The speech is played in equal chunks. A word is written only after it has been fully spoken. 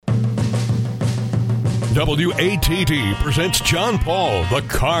WATD presents John Paul, the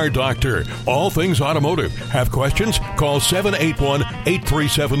Car Doctor. All things automotive. Have questions? Call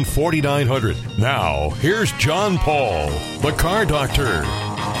 781-837-4900. Now, here's John Paul, the Car Doctor.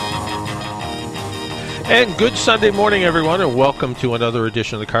 And good Sunday morning, everyone, and welcome to another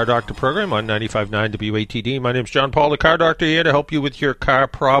edition of the Car Doctor program on 95.9 WATD. My name's John Paul, the Car Doctor, here to help you with your car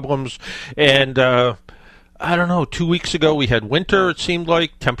problems. And, I don't know, 2 weeks ago we had winter, it seemed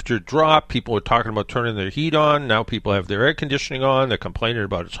like. Temperature dropped. People were talking about turning their heat on. Now people have their air conditioning on. They're complaining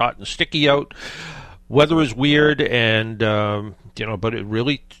about it's hot and sticky out. Weather is weird, and, but it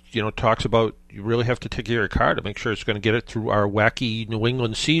really, talks about you really have to take care of your car to make sure it's going to get it through our wacky New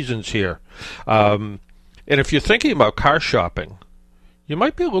England seasons here. And if you're thinking about car shopping, you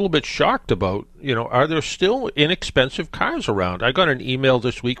might be a little bit shocked about, are there still inexpensive cars around? I got an email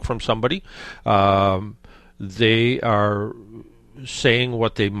this week from somebody. They are saying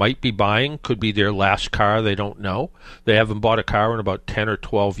what they might be buying could be their last car. They don't know. They haven't bought a car in about 10 or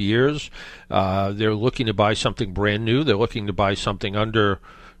 12 years. They're looking to buy something brand new. They're looking to buy something under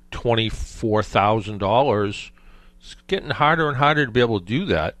 $24,000. It's getting harder and harder to be able to do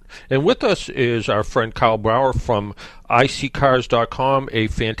that. And with us is our friend Karl Brauer from iSeeCars.com, a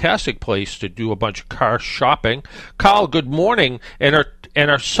fantastic place to do a bunch of car shopping. Karl, good morning. And are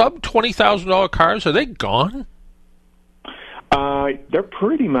sub $20,000 cars, are they gone? They're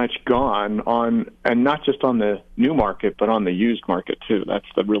pretty much gone and not just on the new market, but on the used market too. That's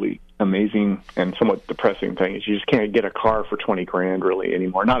the really amazing and somewhat depressing thing is you just can't get a car for $20,000 really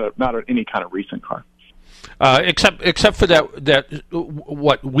anymore. Not any kind of recent car. Except for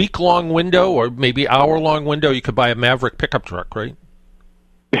that week-long window or maybe hour-long window, you could buy a Maverick pickup truck, right?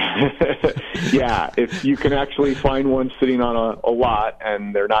 Yeah, if you can actually find one sitting on a lot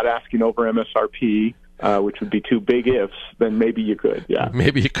and they're not asking over MSRP, which would be two big ifs, then maybe you could, yeah.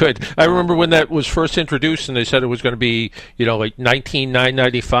 Maybe you could. I remember when that was first introduced and they said it was going to be, like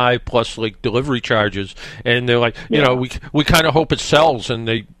 $19,995 plus like delivery charges. And they're like, we kind of hope it sells, and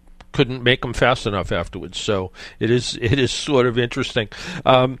they couldn't make them fast enough afterwards. So it is sort of interesting.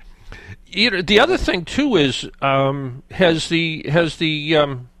 The other thing too is has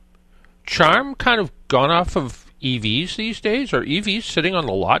the charm kind of gone off of EVs these days? Are EVs sitting on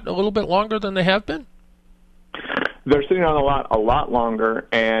the lot a little bit longer than they have been? They're sitting on the lot a lot longer,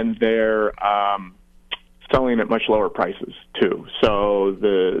 and they're selling at much lower prices too. So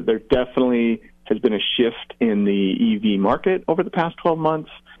there definitely has been a shift in the EV market over the past 12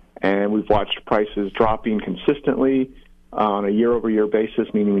 months, and we've watched prices dropping consistently on a year-over-year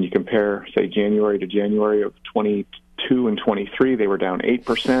basis, meaning when you compare, say, January to January of 22 and 23, they were down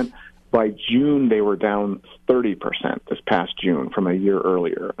 8%. By June, they were down 30% this past June from a year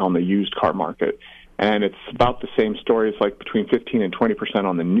earlier on the used car market. And it's about the same story. It's like between 15 and 20%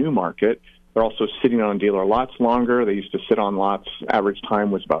 on the new market. They're also sitting on dealer lots longer. They used to sit on lots. Average time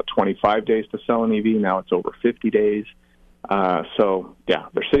was about 25 days to sell an EV. Now it's over 50 days. They're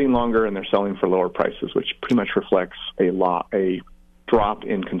sitting longer and they're selling for lower prices, which pretty much reflects a drop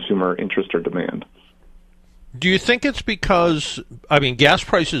in consumer interest or demand. Do you think it's because, gas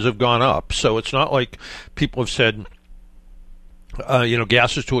prices have gone up, so it's not like people have said,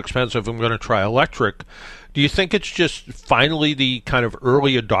 gas is too expensive, I'm going to try electric. Do you think it's just finally the kind of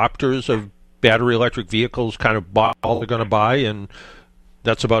early adopters of battery electric vehicles kind of bought all they're going to buy, and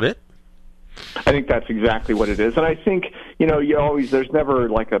that's about it? I think that's exactly what it is. And I think, there's never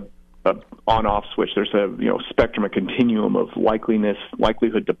like a on-off switch. There's a, spectrum, a continuum of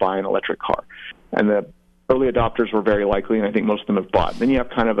likelihood to buy an electric car. And the early adopters were very likely, and I think most of them have bought. Then you have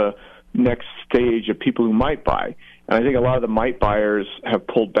kind of a next stage of people who might buy. And I think a lot of the might buyers have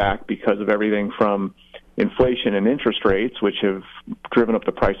pulled back because of everything from inflation and interest rates, which have driven up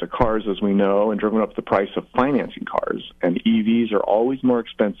the price of cars, as we know, and driven up the price of financing cars. And EVs are always more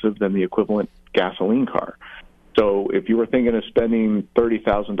expensive than the equivalent gasoline car. So if you were thinking of spending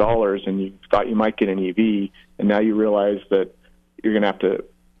 $30,000 and you thought you might get an EV, and now you realize that you're going to have to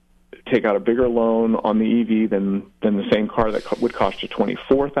take out a bigger loan on the EV than the same car that would cost you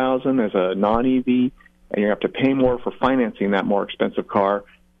 $24,000 as a non-EV, and you have to pay more for financing that more expensive car,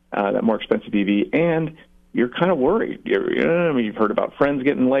 that more expensive EV, and you're kind of worried. You've heard about friends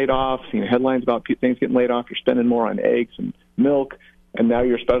getting laid off, seen headlines about things getting laid off. You're spending more on eggs and milk, and now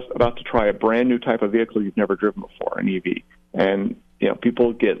you're about to try a brand new type of vehicle you've never driven before, an EV. And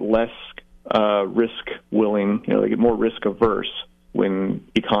people get less risk willing. They get more risk averse when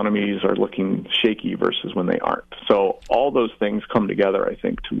economies are looking shaky versus when they aren't. So all those things come together, I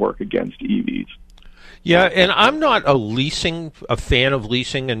think, to work against EVs. Yeah, and I'm not a fan of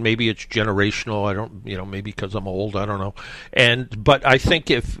leasing, and maybe it's generational. I don't, maybe because I'm old, I don't know. But I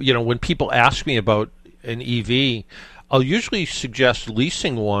think if, when people ask me about an EV, I'll usually suggest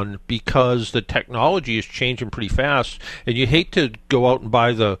leasing one because the technology is changing pretty fast, and you hate to go out and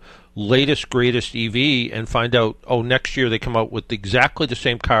buy the latest, greatest EV and find out, oh, next year they come out with exactly the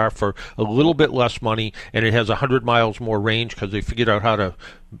same car for a little bit less money, and it has 100 miles more range because they figured out how to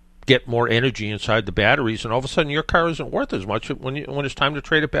get more energy inside the batteries, and all of a sudden your car isn't worth as much when it's time to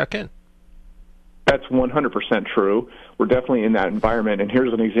trade it back in. That's 100% true. We're definitely in that environment, and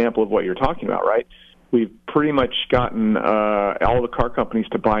here's an example of what you're talking about, right? We've pretty much gotten all the car companies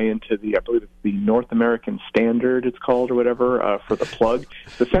to buy into I believe it's the North American Standard, it's called, or whatever, for the plug.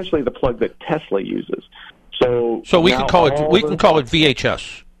 It's essentially the plug that Tesla uses. So we can call it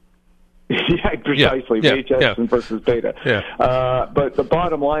VHS. Yeah, precisely. Yeah, VHS versus beta. Yeah. But the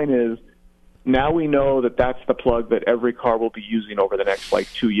bottom line is, now we know that that's the plug that every car will be using over the next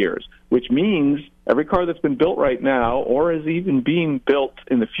 2 years, which means every car that's been built right now or is even being built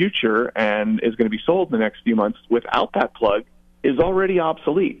in the future and is going to be sold in the next few months without that plug is already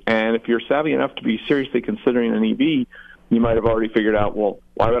obsolete. And if you're savvy enough to be seriously considering an EV, you might have already figured out, well,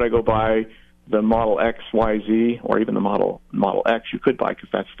 why would I go buy the Model X, Y, Z, or even the Model X? You could buy because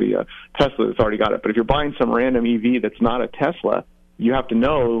that's the Tesla that's already got it. But if you're buying some random EV that's not a Tesla, you have to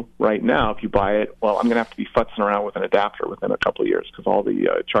know right now, if you buy it, well, I'm going to have to be futzing around with an adapter within a couple of years because all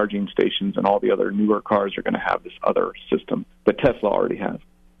the charging stations and all the other newer cars are going to have this other system that Tesla already has.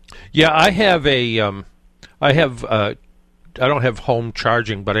 Yeah, I don't have home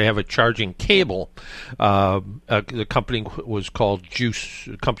charging, but I have a charging cable. The company was called Juice.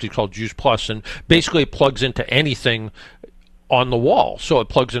 The company called Juice Plus, and basically it plugs into anything on the wall. So it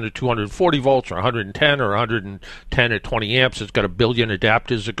plugs into 240 volts or 110 or 110 at 20 amps. It's got a billion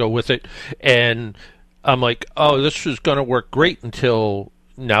adapters that go with it. And I'm like, oh, this is going to work great until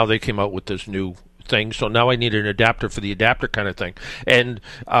now they came out with this new thing. So now I need an adapter for the adapter kind of thing. And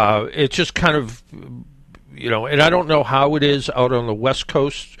it's just kind of, and I don't know how it is out on the West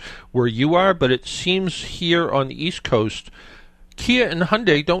Coast where you are, but it seems here on the East Coast, Kia and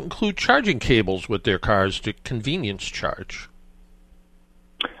Hyundai don't include charging cables with their cars to convenience charge.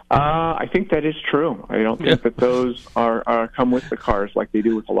 I think that is true. I don't think that those are come with the cars like they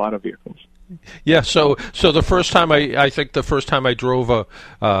do with a lot of vehicles. Yeah. So the first time I think the first time I drove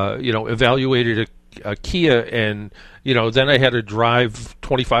evaluated a Kia, and then I had to drive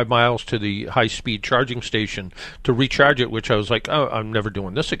 25 miles to the high-speed charging station to recharge it, which I was like, oh, I'm never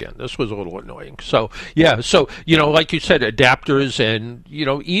doing this again. This was a little annoying. So yeah, so like you said, adapters and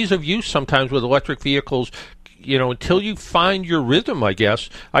ease of use sometimes with electric vehicles. Until you find your rhythm, I guess,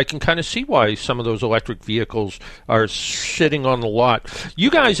 I can kind of see why some of those electric vehicles are sitting on the lot. You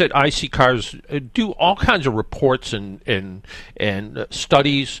guys at IC Cars do all kinds of reports and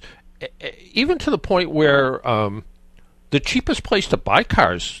studies, even to the point where the cheapest place to buy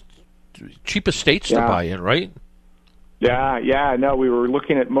cars, cheapest states to buy in, right? Yeah. No, we were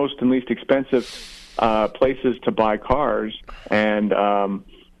looking at most and least expensive places to buy cars, and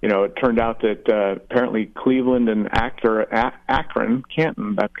it turned out that apparently Cleveland and Akron,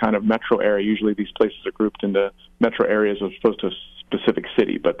 Canton, that kind of metro area, usually these places are grouped into metro areas as opposed to a specific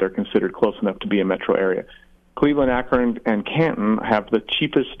city, but they're considered close enough to be a metro area. Cleveland, Akron, and Canton have the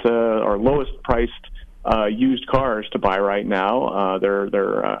cheapest or lowest priced used cars to buy right now. They're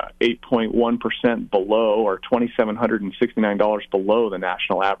 8.1% below, or $2,769 below the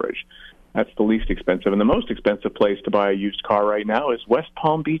national average. That's the least expensive. And the most expensive place to buy a used car right now is West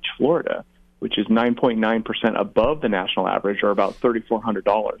Palm Beach, Florida, which is 9.9% above the national average, or about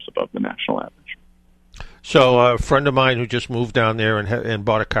 $3,400 above the national average. So a friend of mine who just moved down there and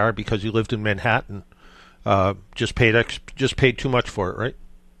bought a car because he lived in Manhattan just paid too much for it, right?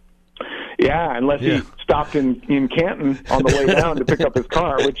 Yeah, unless he stopped in Canton on the way down to pick up his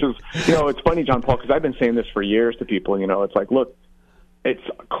car, which is, it's funny, John Paul, because I've been saying this for years to people. It's like, look, it's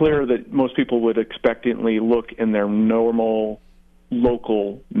clear that most people would expectantly look in their normal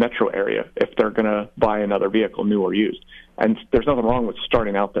local metro area if they're going to buy another vehicle, new or used. And there's nothing wrong with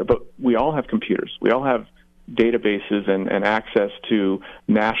starting out there. But we all have computers. We all have databases and access to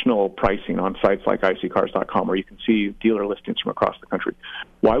national pricing on sites like iccars.com, where you can see dealer listings from across the country.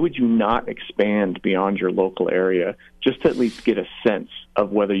 Why would you not expand beyond your local area just to at least get a sense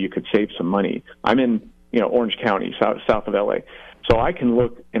of whether you could save some money? I'm in Orange County, south of L.A., so I can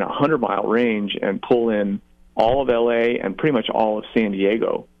look in a 100-mile range and pull in all of L.A. and pretty much all of San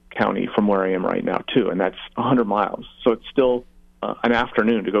Diego County from where I am right now, too, and that's 100 miles. So it's still an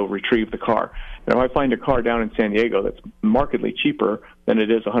afternoon to go retrieve the car. And if I find a car down in San Diego that's markedly cheaper than it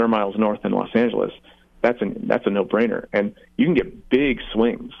is 100 miles north in Los Angeles, that's a no-brainer. And you can get big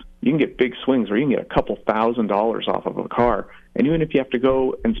swings. You can get big swings where you can get a couple $1,000s off of a car. And even if you have to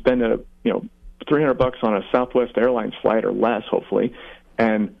go and spend $300 on a Southwest Airlines flight or less, hopefully,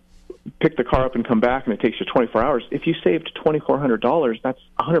 and pick the car up and come back, and it takes you 24 hours. If you saved $2,400, that's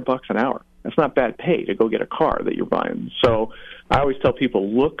 $100 an hour. That's not bad pay to go get a car that you're buying. So I always tell people,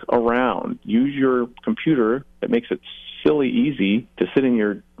 look around, use your computer that makes it silly easy to sit in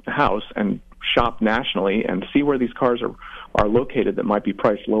your house and shop nationally and see where these cars are located that might be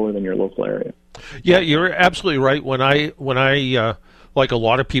priced lower than your local area. Yeah, you're absolutely right. When I like a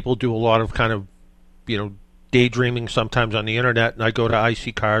lot of people, do a lot of kind of, daydreaming sometimes on the internet, and I go to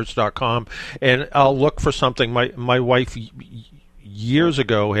iccars.com and I'll look for something. My wife years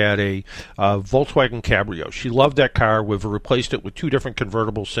ago had a Volkswagen Cabrio. She loved that car. We've replaced it with 2 different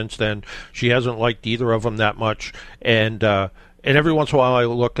convertibles since then. She hasn't liked either of them that much, and every once in a while I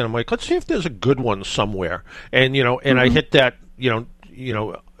look and I'm like, let's see if there's a good one somewhere. And I hit that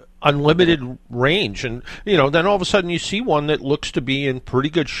unlimited range, and then all of a sudden you see one that looks to be in pretty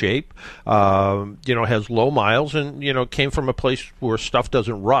good shape, has low miles, and came from a place where stuff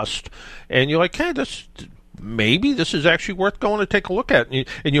doesn't rust, and you're like, hey, maybe this is actually worth going to take a look at.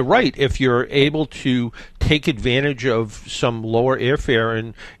 And you're right, if you're able to take advantage of some lower airfare,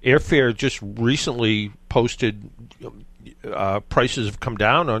 and airfare just recently posted prices have come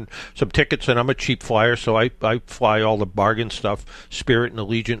down on some tickets, and I'm a cheap flyer, so I fly all the bargain stuff, Spirit and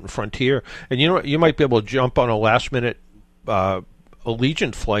Allegiant and Frontier. And you might be able to jump on a last minute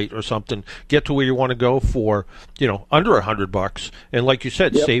Allegiant flight or something, get to where you want to go for under $100, and like you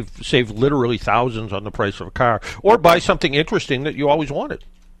said, yep, save literally thousands on the price of a car, or buy something interesting that you always wanted.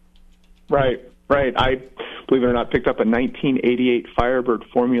 Right. I, believe it or not, picked up a 1988 Firebird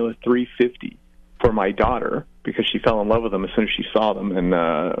Formula 350 for my daughter because she fell in love with them as soon as she saw them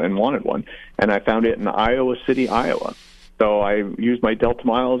and wanted one. And I found it in Iowa City, Iowa. So I used my Delta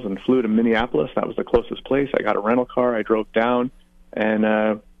miles and flew to Minneapolis. That was the closest place. I got a rental car. I drove down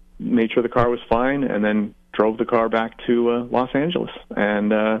and made sure the car was fine, and then drove the car back to Los Angeles.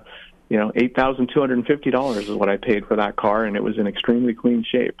 And $8,250 is what I paid for that car, and it was in extremely clean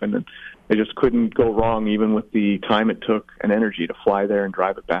shape. And I just couldn't go wrong, even with the time it took and energy to fly there and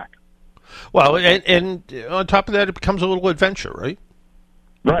drive it back. Well, and on top of that, it becomes a little adventure, right?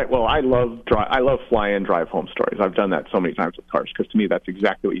 Right. Well, I love fly-in, drive-home stories. I've done that so many times with cars because to me that's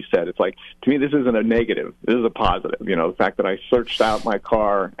exactly what you said. It's like, to me, this isn't a negative. This is a positive. The fact that I searched out my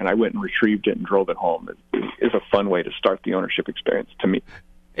car and I went and retrieved it and drove it home is a fun way to start the ownership experience to me.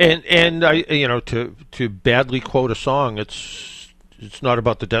 And I, to badly quote a song, it's not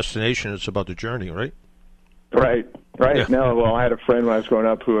about the destination; it's about the journey, right? Right. Yeah. No, well, I had a friend when I was growing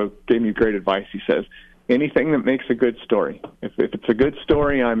up who gave me great advice. He says, anything that makes a good story. If it's a good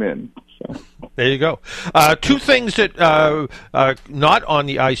story, I'm in. So. There you go. 2 things that not on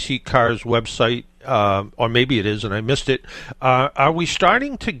the IC Cars website, or maybe it is and I missed it. Are we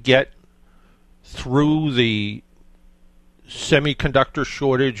starting to get through the semiconductor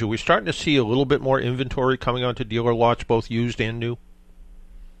shortage? Are we starting to see a little bit more inventory coming onto dealer lots, both used and new?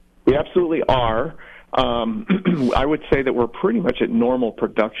 We absolutely are. I would say that we're pretty much at normal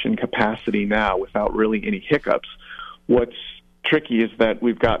production capacity now without really any hiccups. What's tricky is that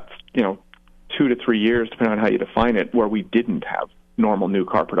we've got, 2 to 3 years, depending on how you define it, where we didn't have normal new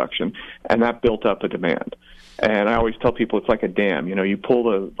car production, and that built up a demand. And I always tell people it's like a dam. You pull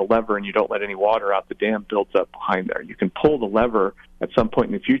the lever and you don't let any water out, the dam builds up behind there. You can pull the lever at some point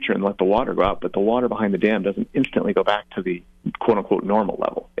in the future and let the water go out, but the water behind the dam doesn't instantly go back to the quote-unquote normal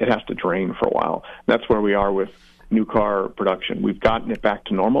level. It has to drain for a while. That's where we are with new car production. We've gotten it back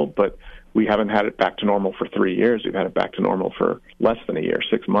to normal, but we haven't had it back to normal for 3 years. We've had it back to normal for less than a year,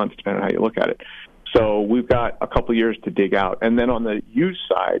 6 months, depending on how you look at it. So we've got a couple years to dig out. And then on the used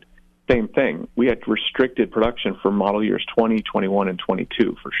side, same thing. We had restricted production for model years 20, 21, and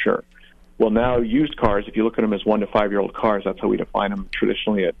 22 for sure. Well, now used cars, if you look at them as 1 to 5-year-old cars, that's how we define them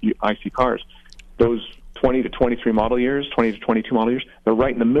traditionally at IC Cars. Those 20 to 23 model years, 20 to 22 model years, they're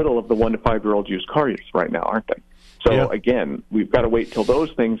right in the middle of the 1 to 5-year-old used cars right now, aren't they? So again, we've got to wait till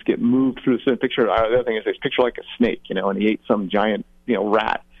those things get moved through the picture. The other thing is, they picture like a snake, and he ate some giant,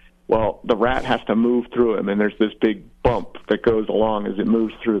 rat. Well, the rat has to move through him, and there's this big bump that goes along as it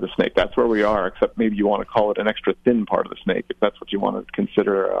moves through the snake. That's where we are, except maybe you want to call it an extra thin part of the snake, if that's what you want to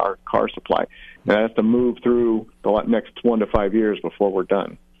consider our car supply. And it has to move through the next 1 to 5 years before we're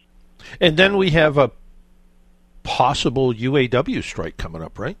done. And then we have a possible UAW strike coming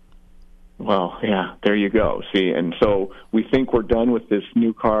up, right? Well, yeah, there you go. See, and so we think we're done with this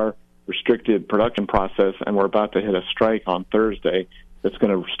new car restricted production process, and we're about to hit a strike on Thursday that's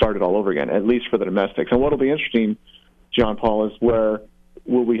going to start it all over again, at least for the domestics. And what will be interesting, John Paul, is where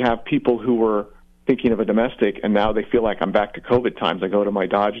will we have people who were thinking of a domestic and now they feel like I'm back to COVID times. I go to my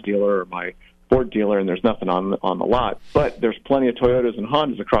Dodge dealer or my Ford dealer, and there's nothing on the lot. But there's plenty of Toyotas and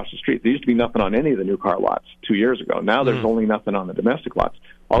Hondas across the street. There used to be nothing on any of the new car lots 2 years ago. Now there's only nothing on the domestic lots.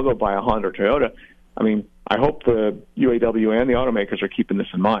 I'll go buy a Honda or Toyota. I mean, I hope the UAW and the automakers are keeping this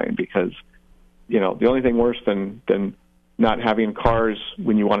in mind, because, the only thing worse than not having cars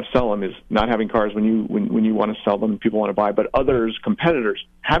when you want to sell them is not having cars when you want to sell them, people want to buy, but others, competitors,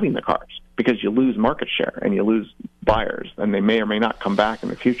 having the cars, because you lose market share and you lose buyers, and they may or may not come back in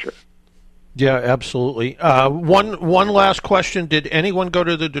the future. Yeah, absolutely. One last question. Did anyone go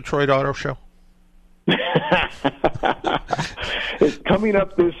to the Detroit Auto Show? It's coming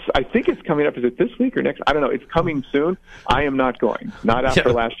up I think it's coming up, is it this week or next? I don't know. It's coming soon. I am not going, not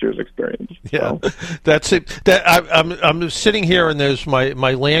after last year's experience. Yeah, so. That's it. I'm sitting here, and there's my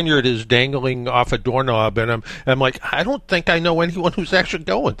lanyard is dangling off a doorknob, and I'm like, I don't think I know anyone who's actually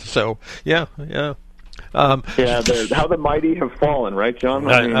going. So, yeah. How the mighty have fallen, right, John?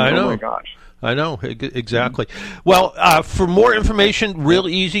 I know. Oh, my gosh. I know, exactly. Well, for more information, real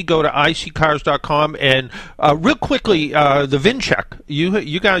easy, go to iccars.com. And real quickly, the VIN check.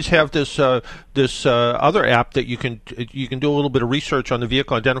 You guys have this other app that you can do a little bit of research on the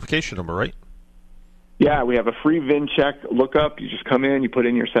vehicle identification number, right? Yeah, we have a free VIN check lookup. You just come in, you put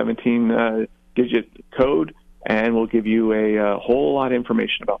in your 17-digit code, and we'll give you a whole lot of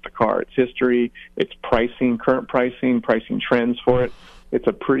information about the car, its history, its pricing, current pricing trends for it. It's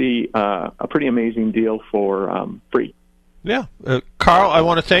a pretty amazing deal for free. Yeah. Karl, I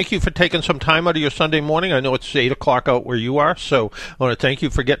want to thank you for taking some time out of your Sunday morning. I know it's 8 o'clock out where you are, so I want to thank you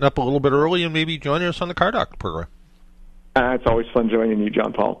for getting up a little bit early and maybe joining us on the Car Doctor program. It's always fun joining you,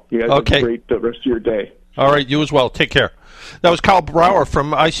 John Paul. You guys have a great rest of your day. All right, you as well. Take care. That was Karl Brauer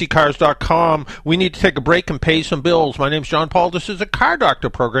from iccars.com. We need to take a break and pay some bills. My name's John Paul. This is a Car Doctor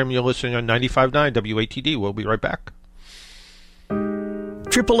program. You're listening on 95.9 WATD. We'll be right back.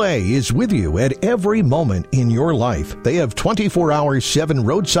 AAA is with you at every moment in your life. They have 24-hour 7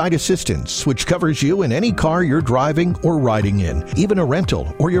 roadside assistance, which covers you in any car you're driving or riding in, even a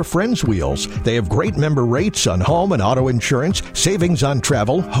rental or your friend's wheels. They have great member rates on home and auto insurance, savings on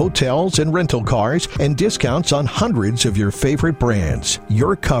travel, hotels, and rental cars, and discounts on hundreds of your favorite brands.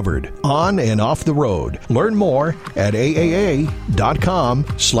 You're covered on and off the road. Learn more at aaa.com/join.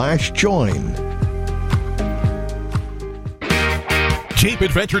 Jeep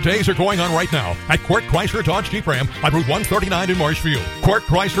Adventure Days are going on right now at Quirk Chrysler Dodge Jeep Ram on Route 139 in Marshfield. Quirk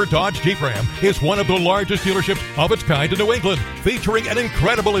Chrysler Dodge Jeep Ram is one of the largest dealerships of its kind in New England, featuring an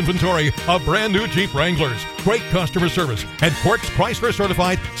incredible inventory of brand new Jeep Wranglers, great customer service, and Quirk's Chrysler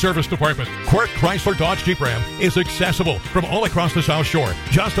Certified Service Department. Quirk Chrysler Dodge Jeep Ram is accessible from all across the South Shore,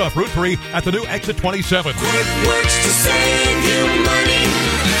 just off Route 3 at the new Exit 27. Quirk works to save you money.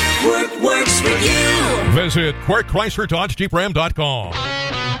 Quirk works for you. Visit QuirkChryslerDodgeJeepRam.com.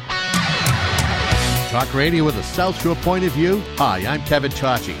 Talk radio with a South Shore point of view. Hi, I'm Kevin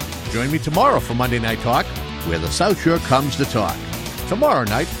Tachi. Join me tomorrow for Monday Night Talk, where the South Shore comes to talk. Tomorrow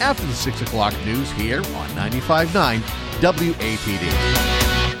night after the 6 o'clock news here on 95.9 WATD.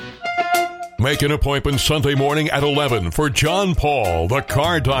 Make an appointment Sunday morning at 11 for John Paul, the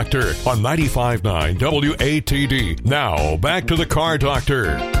Car Doctor, on 95.9 WATD. Now, back to the Car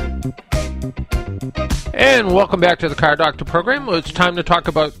Doctor. And welcome back to the Car Doctor program. Well, it's time to talk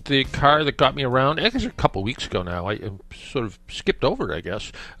about the car that got me around. I guess a couple weeks ago now. I sort of skipped over it, I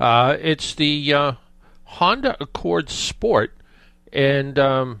guess. It's the Honda Accord Sport.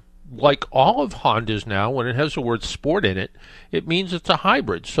 And like all of Hondas now, when it has the word sport in it, it means it's a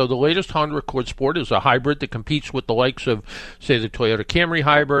hybrid. So the latest Honda Accord Sport is a hybrid that competes with the likes of, say, the Toyota Camry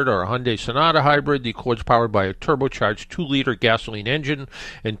hybrid or a Hyundai Sonata hybrid. The Accord's powered by a turbocharged 2-liter gasoline engine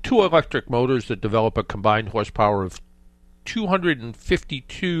and 2 electric motors that develop a combined horsepower of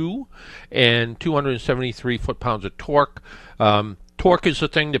 252 and 273 foot-pounds of torque. Torque is the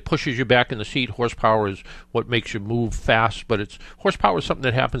thing that pushes you back in the seat. Horsepower is what makes you move fast, but horsepower is something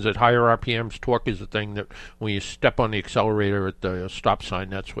that happens at higher RPMs. Torque is the thing that when you step on the accelerator at the stop sign,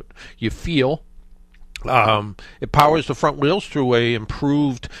 that's what you feel. It powers the front wheels through a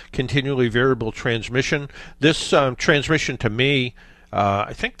improved continually variable transmission. This transmission, to me,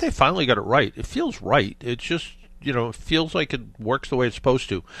 I think they finally got it right. It feels right. It's just, it feels like it works the way it's supposed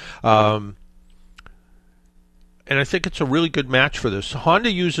to. And I think it's a really good match for this.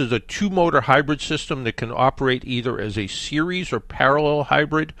 Honda uses a 2-motor hybrid system that can operate either as a series or parallel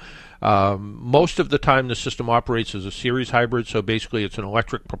hybrid. Most of the time the system operates as a series hybrid, so basically it's an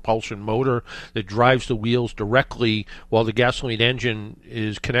electric propulsion motor that drives the wheels directly while the gasoline engine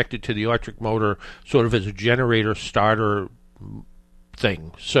is connected to the electric motor sort of as a generator starter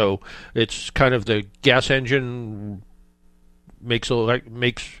thing. So it's kind of the gas engine makes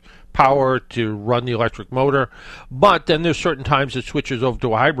power to run the electric motor. But then there's certain times it switches over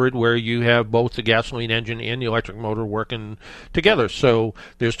to a hybrid where you have both the gasoline engine and the electric motor working together. So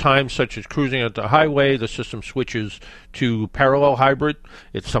there's times such as cruising at the highway, the system switches to parallel hybrid.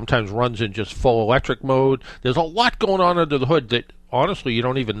 It sometimes runs in just full electric mode. There's a lot going on under the hood that honestly you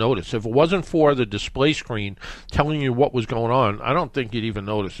don't even notice. If it wasn't for the display screen telling you what was going on, I don't think you'd even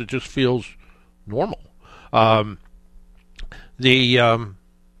notice. It just feels normal. And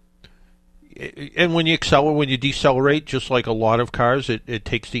when you decelerate, just like a lot of cars, it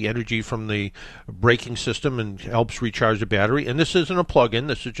takes the energy from the braking system and helps recharge the battery. And this isn't a plug-in.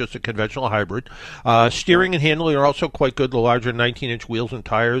 This is just a conventional hybrid. Steering and handling are also quite good. The larger 19-inch wheels and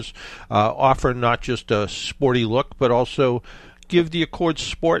tires offer not just a sporty look, but also give the Accord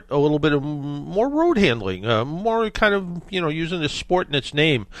Sport a little bit of more road handling, more kind of, using the sport in its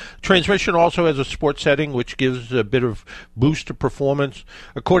name. Transmission also has a sport setting, which gives a bit of boost to performance.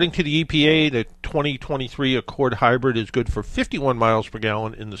 According to the EPA, the 2023 Accord Hybrid is good for 51 miles per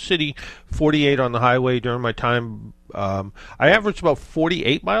gallon in the city, 48 on the highway. During my time, I averaged about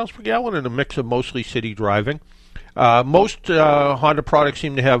 48 miles per gallon in a mix of mostly city driving. Most Honda products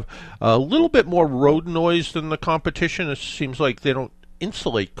seem to have a little bit more road noise than the competition. It seems like they don't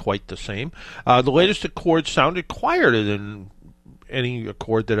insulate quite the same. The latest Accord sounded quieter than any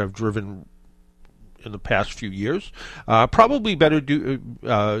Accord that I've driven in the past few years. Probably better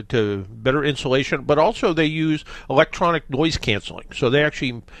to better insulation, but also they use electronic noise canceling. So they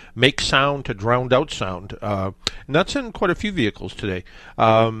actually make sound to drown out sound. And that's in quite a few vehicles today.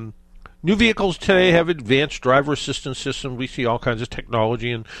 New vehicles today have advanced driver assistance systems. We see all kinds of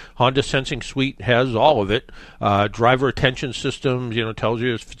technology, and Honda Sensing Suite has all of it. Driver attention systems, tells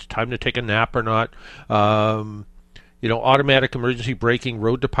you if it's time to take a nap or not. Automatic emergency braking,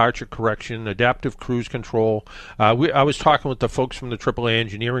 road departure correction, adaptive cruise control. I was talking with the folks from the AAA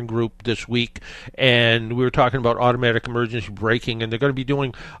Engineering Group this week, and we were talking about automatic emergency braking, and they're going to be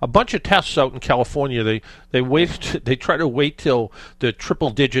doing a bunch of tests out in California. They try to wait till the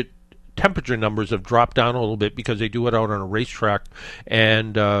triple-digit temperature numbers have dropped down a little bit because they do it out on a racetrack,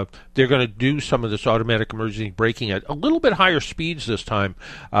 and they're going to do some of this automatic emergency braking at a little bit higher speeds this time.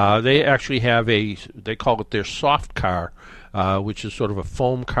 They actually have they call it their soft car, which is sort of a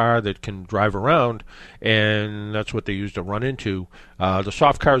foam car that can drive around, and that's what they use to run into. The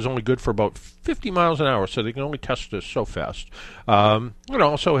soft car is only good for about 50 miles an hour, so they can only test this so fast. It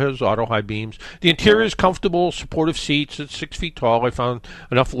also has auto high beams. The interior is comfortable, supportive seats. It's 6 feet tall. I found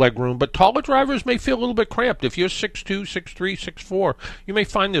enough leg room, but taller drivers may feel a little bit cramped. If you're 6'2", 6'3", 6'4", you may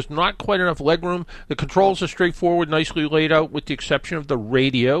find there's not quite enough leg room. The controls are straightforward, nicely laid out, with the exception of the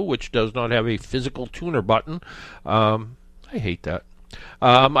radio, which does not have a physical tuner button. I hate that.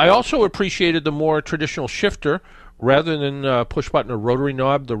 I also appreciated the more traditional shifter. Rather than push-button or rotary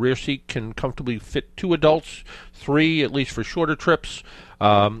knob, the rear seat can comfortably fit 2 adults, 3 at least for shorter trips.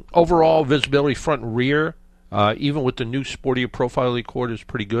 Overall, visibility front and rear, even with the new sportier profile of the Accord, is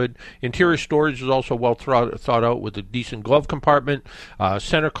pretty good. Interior storage is also well thought out with a decent glove compartment,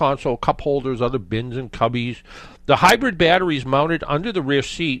 center console, cup holders, other bins and cubbies. The hybrid battery is mounted under the rear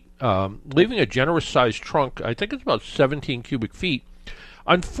seat, leaving a generous-sized trunk. I think it's about 17 cubic feet.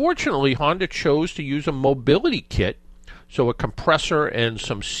 Unfortunately, Honda chose to use a mobility kit, so a compressor and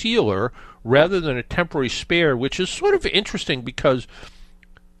some sealer, rather than a temporary spare, which is sort of interesting because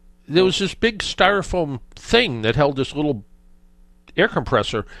there was this big styrofoam thing that held this little air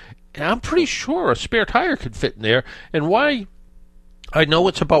compressor, and I'm pretty sure a spare tire could fit in there. And why? I know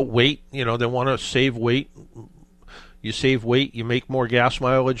it's about weight. They want to save weight. You save weight, you make more gas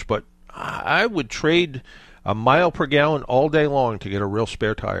mileage, but I would trade a mile per gallon all day long to get a real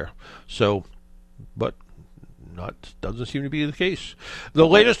spare tire. But doesn't seem to be the case. The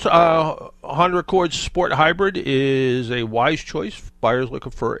latest Honda Accord Sport Hybrid is a wise choice. Buyers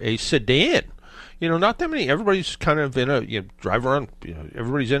looking for a sedan. Not that many. Everybody's kind of in a drive around.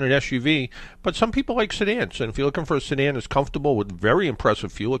 Everybody's in an SUV, but some people like sedans. And if you're looking for a sedan that's comfortable with very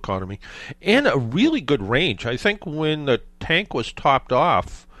impressive fuel economy and a really good range, I think when the tank was topped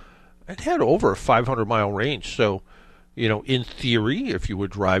off, it had over a 500-mile range. So, in theory, if you were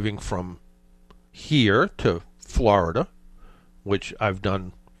driving from here to Florida, which I've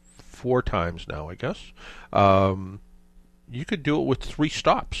done 4 times now, I guess, you could do it with 3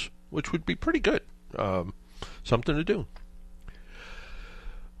 stops, which would be pretty good. Something to do.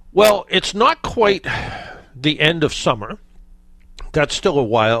 Well, it's not quite the end of summer. That's still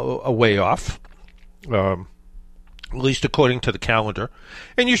a way off. at least according to the calendar.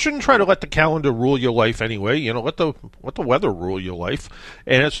 And you shouldn't try to let the calendar rule your life anyway. Let the weather rule your life.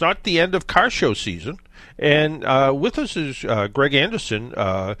 And it's not the end of car show season. And with us is Gregg Anderson.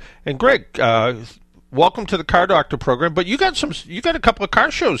 And Gregg, welcome to the Car Doctor program. But you got a couple of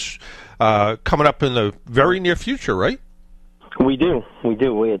car shows coming up in the very near future, right? We do.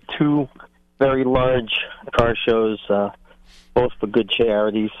 We had two very large car shows, both for good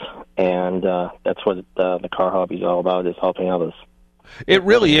charities, and that's what the car hobby is all about, is helping others. It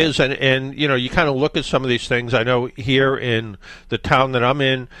really is, and you kind of look at some of these things. I know here in the town that I'm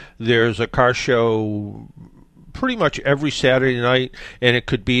in, there's a car show pretty much every Saturday night, and it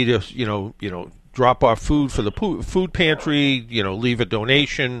could be to drop off food for the food pantry, leave a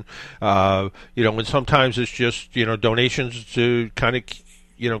donation, and sometimes it's just donations to kind of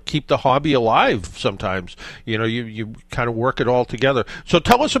keep the hobby alive. Sometimes you kind of work it all together. So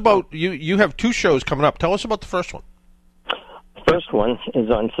tell us about you have two shows coming up. Tell us about the first one. First one is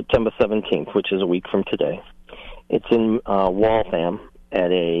on September 17th, which is a week from today. It's in Waltham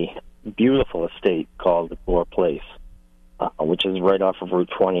at a beautiful estate called the Gore Place, which is right off of Route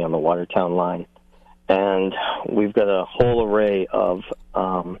 20 on the Watertown line. And we've got a whole array of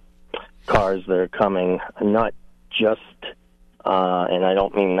cars that are coming, not just, and I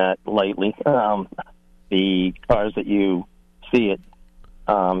don't mean that lightly, the cars that you see at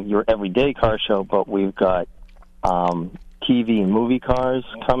your everyday car show, but we've got TV and movie cars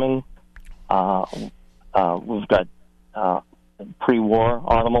coming. We've got pre-war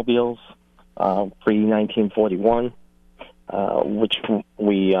automobiles, pre-1941, which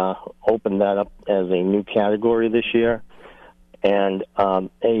we opened that up as a new category this year, and a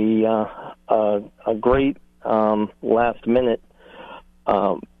great last-minute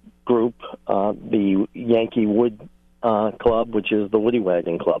group, the Yankee Wood Club, which is the Woody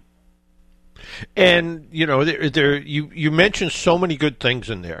Wagon Club. And you mentioned so many good things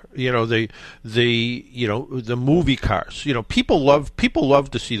in there. The movie cars. People love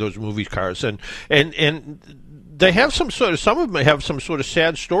to see those movie cars, and they have some of them have some sort of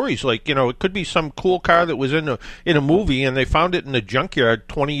sad stories. Like it could be some cool car that was in a movie, and they found it in a junkyard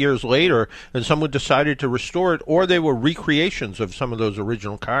 20 years later, and someone decided to restore it, or they were recreations of some of those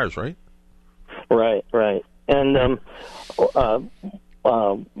original cars, right? Right, and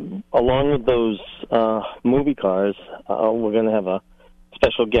along with those movie cars, we're going to have a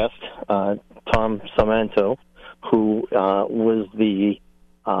special guest, Tom Samanto, who was the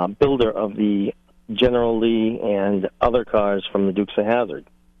builder of the General Lee and other cars from the Dukes of Hazzard.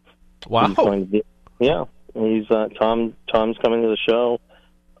 Wow! He's going to be, he's Tom's coming to the show,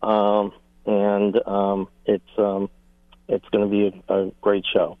 and it's going to be a great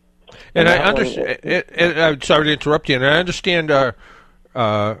show. And I understand. I'm sorry to interrupt you. And I understand.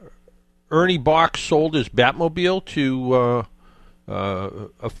 Ernie Bach sold his Batmobile to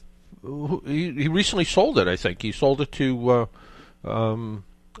he recently sold it. I think he sold it to a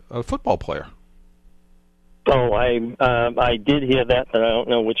football player. Oh, I did hear that, but I don't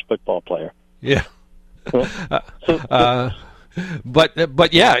know which football player. Yeah.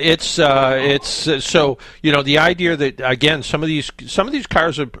 But yeah, it's so the idea that again some of these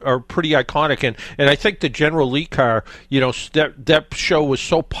cars are pretty iconic, and I think the General Lee car, that show was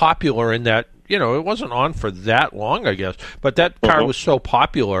so popular in that it wasn't on for that long, I guess, but that car was so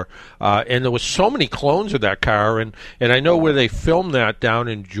popular, and there was so many clones of that car, and I know where they filmed that down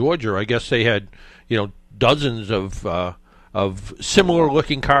in Georgia. I guess they had dozens of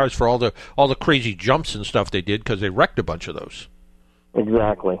similar-looking cars for all the crazy jumps and stuff they did, because they wrecked a bunch of those.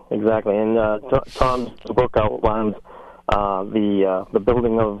 Exactly. And Tom's book outlines the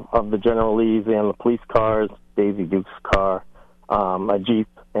building of the General Lees and the police cars, Daisy Duke's car, a Jeep,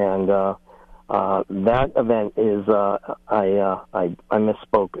 and that event is I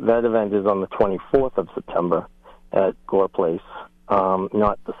misspoke. That event is on the 24th of September at Gore Place,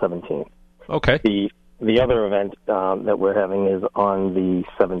 not the 17th. Okay. The other event that we're having is on the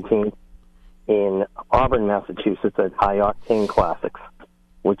 17th in Auburn, Massachusetts at High Octane Classics,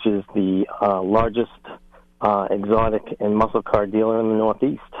 which is the largest exotic and muscle car dealer in the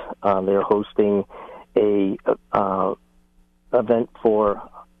Northeast. They're hosting a event for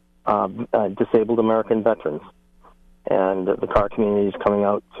disabled American veterans, and the car community is coming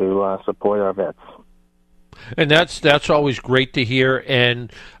out to support our vets. And that's always great to hear,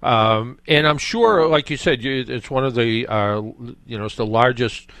 and I'm sure, like you said, it's one of the it's the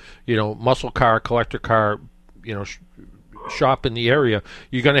largest muscle car collector car shop in the area.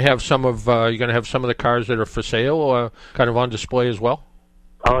 You're going to have some of the cars that are for sale, kind of on display as well.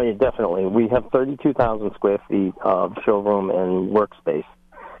 Oh yeah, definitely. We have 32,000 square feet of showroom and workspace,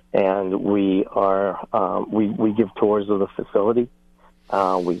 and we give tours of the facility.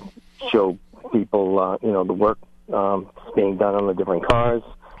 We show people, the work being done on the different cars,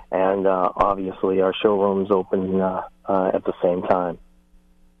 and obviously our showroom's open at the same time.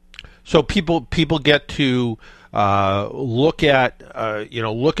 So people get to look at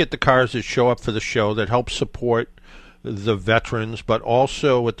the cars that show up for the show that help support the veterans, but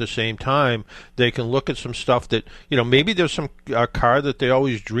also at the same time they can look at some stuff that maybe there's some car that they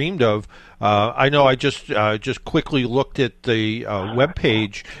always dreamed of. I know I just quickly looked at the web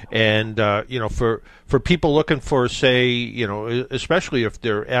page, and for people looking for, say, especially if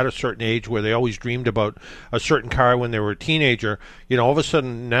they're at a certain age where they always dreamed about a certain car when they were a teenager, all of a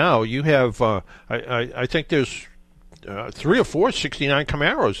sudden now you have I think there's 3 or 4 '69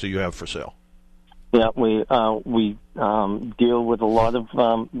 Camaros that you have for sale. Yeah, we deal with a lot of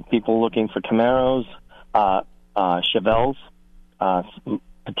people looking for Camaros, Chevelles,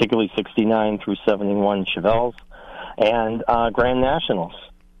 particularly 69 through 71 Chevelles, and Grand Nationals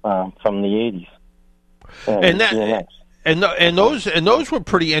from the 80s. And those were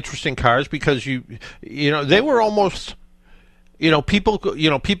pretty interesting cars because they were almost people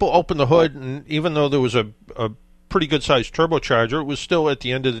opened the hood, and even though there was a pretty good sized turbocharger, it was still, at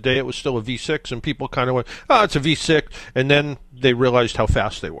the end of the day, it was still a V6, and people kind of went, oh, it's a V6, and then they realized how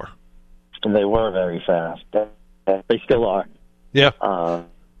fast they were. And they were very fast. They still are. Yeah.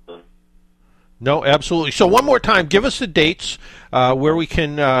 No, absolutely. So one more time, give us the dates where we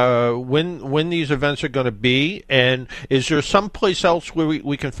can when these events are going to be, and is there someplace else where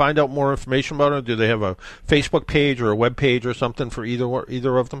we can find out more information about it? Do they have a Facebook page or a web page or something for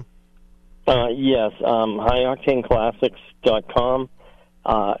either of them? Yes, highoctaneclassics.com,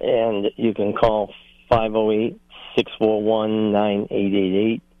 and you can call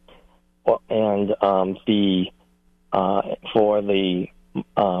 508-641-9888, and for the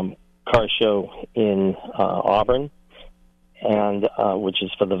car show in Auburn, and which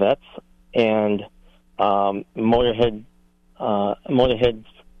is for the vets, and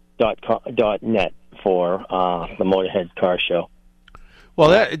motorheads.net for the Motorhead car show. Well,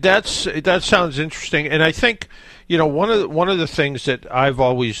 that sounds interesting, and I think one of the things that I've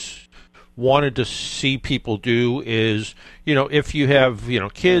always wanted to see people do is if you have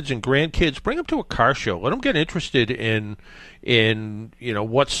kids and grandkids, bring them to a car show, let them get interested in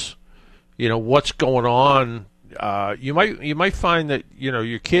what's going on. You might find that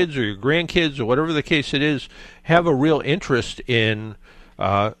your kids or your grandkids or whatever the case it is have a real interest in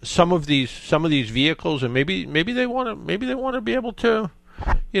some of these vehicles, and maybe they want to be able to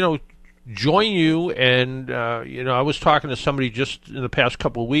join you. And I was talking to somebody just in the past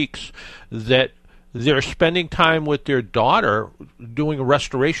couple of weeks that they're spending time with their daughter doing a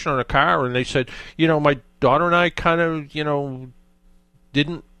restoration on a car, and they said, my daughter and I kind of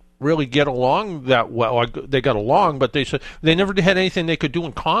didn't really get along that well. They got along, but they said they never had anything they could do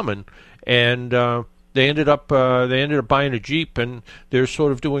in common, and they ended up buying a Jeep, and they're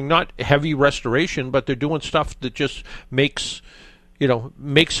sort of doing not heavy restoration, but they're doing stuff that just makes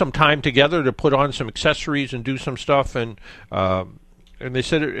some time together to put on some accessories and do some stuff, and they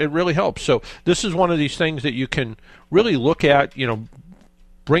said it really helps. So this is one of these things that you can really look at.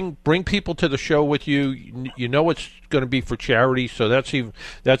 Bring people to the show with you. It's going to be for charity, so that's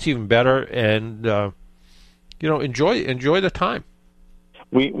even better. And enjoy the time.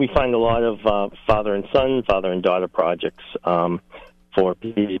 We find a lot of father and son, father and daughter projects for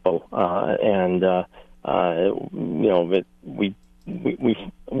people, and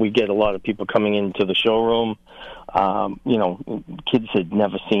we get a lot of people coming into the showroom. Kids had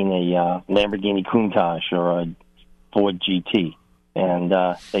never seen a Lamborghini Countach or a Ford GT, and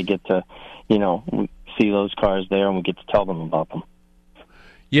they get to see those cars there, and we get to tell them about them.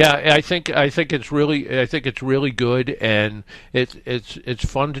 Yeah, I think it's really good, and it's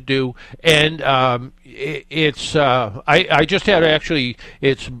fun to do, and I just had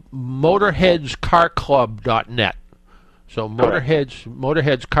it's motorheadscarclub.net. So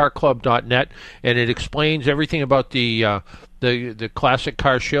motorheadscarclub.net, and it explains everything about the classic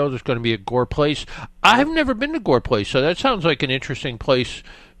car show. There's going to be at Gore Place. I've never been to Gore Place, so that sounds like an interesting place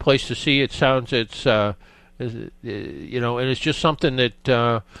to see. It sounds and it's just something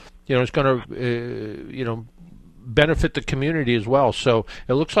that is going to benefit the community as well. So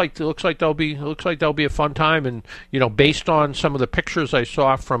it looks like there'll be a fun time, and based on some of the pictures I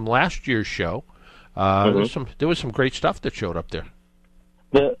saw from last year's show. There was some great stuff that showed up there.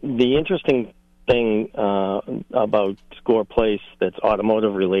 The interesting thing about Score Place that's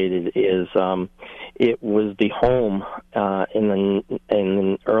automotive related is it was the home in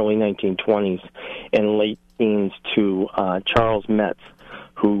the early 1920s and late teens to Charles Metz,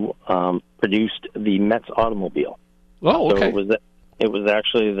 who produced the Mets automobile. Oh, okay. So it was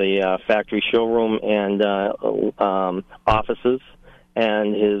actually the factory showroom and offices,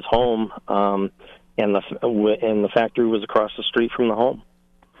 and his home, and the factory was across the street from the home.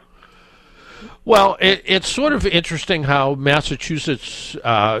 Well, it's sort of interesting how Massachusetts,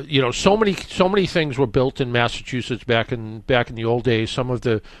 so many things were built in Massachusetts back in the old days. Some of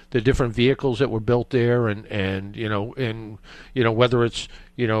the different vehicles that were built there, and whether it's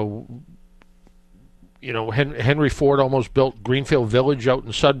Henry Ford almost built Greenfield Village out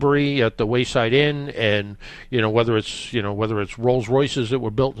in Sudbury at the Wayside Inn, and whether it's Rolls Royces that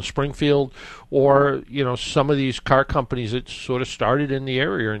were built in Springfield, or some of these car companies that sort of started in the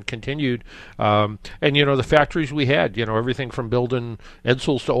area and continued, and the factories we had, everything from building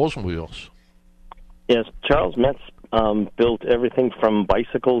Edsels to Oldsmobiles. Yes, Charles Metz built everything from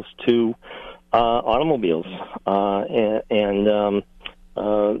bicycles to automobiles and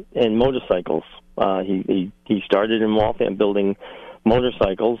motorcycles. He started in Waltham building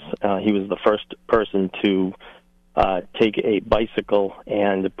motorcycles. He was the first person to take a bicycle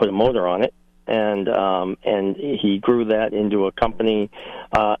and put a motor on it, and he grew that into a company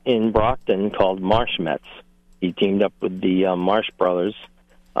in Brockton called Marsh Metz. He teamed up with the Marsh brothers,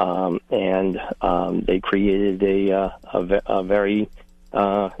 and they created a very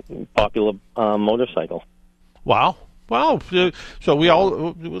popular motorcycle. Wow. Wow. So we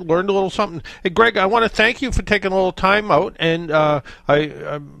all learned a little something. Hey, Gregg, I want to thank you for taking a little time out. And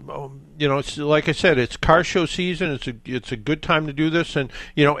it's like I said, it's car show season. It's a good time to do this. And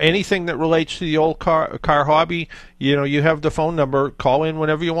anything that relates to the old car hobby, you have the phone number. Call in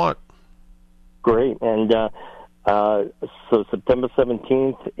whenever you want. Great. And so September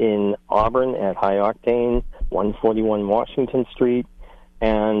 17th in Auburn at High Octane, 141 Washington Street.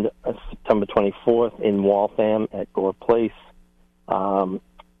 And September 24th in Waltham at Gore Place. And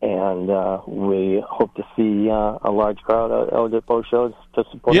we hope to see a large crowd out at both shows to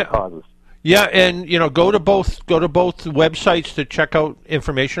support the causes. Yeah, and go to both websites to check out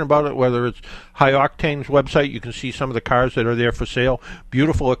information about it. Whether it's High Octane's website, you can see some of the cars that are there for sale,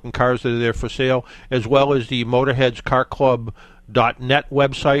 beautiful looking cars that are there for sale, as well as the Motorhead's Car Club .net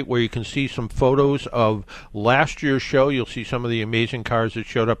website, where you can see some photos of last year's show. You'll see some of the amazing cars that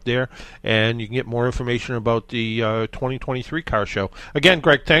showed up there, and you can get more information about the 2023 car show. Again,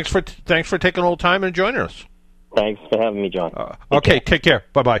 Gregg, thanks for taking a little time and joining us. Thanks for having me, John. Take care.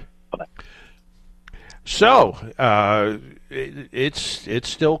 Bye-bye. Bye-bye. So it's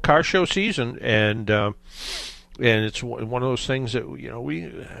still car show season, and it's one of those things that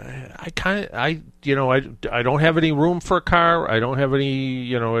I don't have any room for a car. I don't have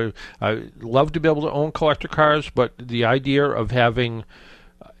any. I love to be able to own collector cars, but the idea of having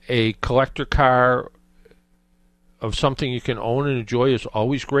a collector car of something you can own and enjoy is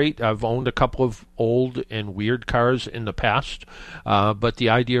always great. I've owned a couple of old and weird cars in the past, but the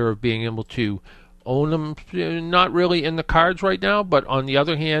idea of being able to own them, not really in the cards right now, but on the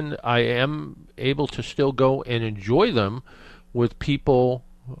other hand, I am able to still go and enjoy them with people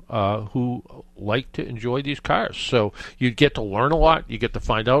who like to enjoy these cars. So you get to learn a lot, you get to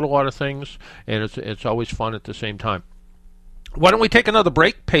find out a lot of things, and it's always fun at the same time. Why don't we take another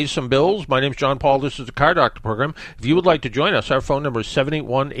break, pay some bills? My name's John Paul. This is the Car Doctor program. If you would like to join us, our phone number is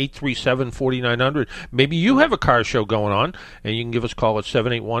 781-837-4900. Maybe you have a car show going on, and you can give us a call at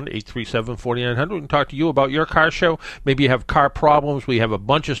 781-837-4900 and talk to you about your car show. Maybe you have car problems. We have a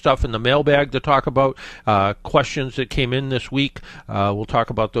bunch of stuff in the mailbag to talk about, questions that came in this week. We'll talk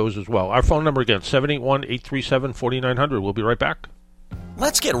about those as well. Our phone number again, 781-837-4900. We'll be right back.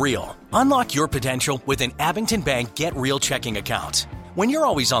 Let's get real. Unlock your potential with an Abington Bank Get Real checking account. When you're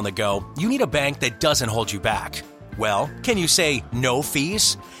always on the go, you need a bank that doesn't hold you back. Well, can you say no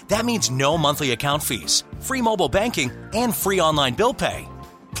fees? That means no monthly account fees, free mobile banking, and free online bill pay.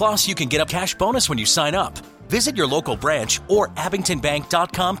 Plus, you can get a cash bonus when you sign up. Visit your local branch or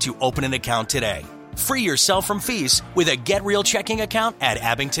abingtonbank.com to open an account today. Free yourself from fees with a Get Real checking account at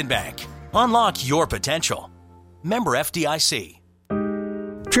Abington Bank. Unlock your potential. Member FDIC.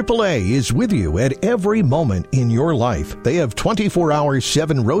 AAA is with you at every moment in your life. They have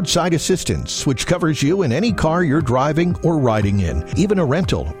 24-hour-7 roadside assistance, which covers you in any car you're driving or riding in, even a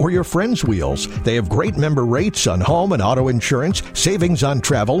rental or your friend's wheels. They have great member rates on home and auto insurance, savings on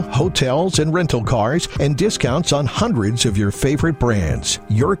travel, hotels, and rental cars, and discounts on hundreds of your favorite brands.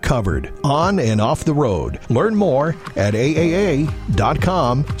 You're covered on and off the road. Learn more at aaa.com/join.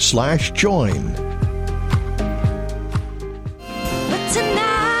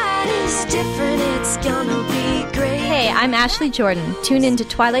 Different, it's gonna be great. Hey, I'm Ashley Jordan. Tune in to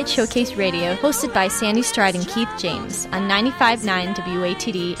Twilight Showcase Radio, hosted by Sandy Stride and Keith James on 95.9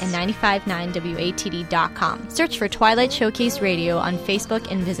 WATD and 95.9WATD.com. Search for Twilight Showcase Radio on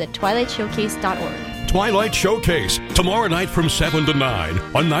Facebook and visit twilightshowcase.org. Twilight Showcase, tomorrow night from 7 to 9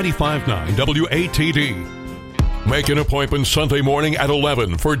 on 95.9 WATD. Make an appointment Sunday morning at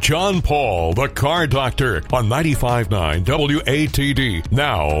 11 for John Paul, the Car Doctor, on 95.9 WATD.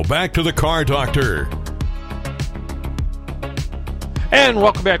 Now, back to the Car Doctor. And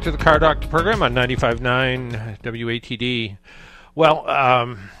welcome back to the Car Doctor program on 95.9 WATD. Well,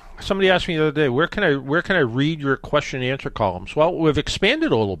 somebody asked me the other day, where can I read your question and answer columns? Well, we've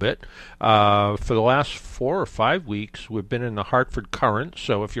expanded a little bit. For the last 4 or 5 weeks, we've been in the Hartford Current.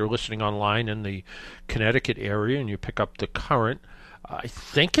 So if you're listening online in the Connecticut area and you pick up the Current, I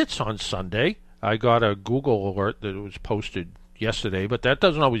think it's on Sunday. I got a Google alert that it was posted yesterday, but that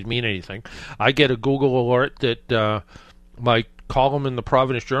doesn't always mean anything. I get a Google alert that my column in the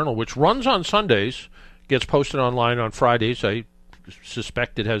Providence Journal, which runs on Sundays, gets posted online on Fridays. I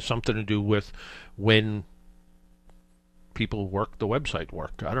suspect it has something to do with when people work the website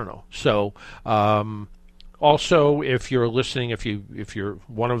work. I don't know. So also, if you're listening, if you're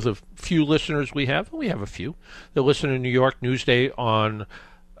one of the few listeners we have a few that listen to New York Newsday on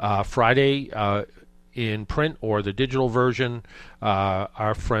Friday in print or the digital version.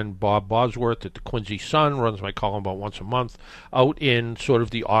 Our friend Bob Bosworth at the Quincy Sun runs my column about once a month out in sort of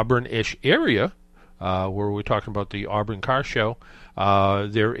the Auburn-ish area, where we're talking about the Auburn Car Show.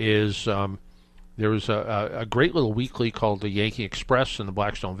 There is a great little weekly called the Yankee Express and the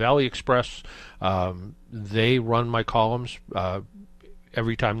Blackstone Valley Express. They run my columns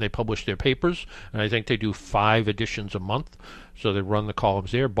every time they publish their papers, and I think they do 5 editions a month. So they run the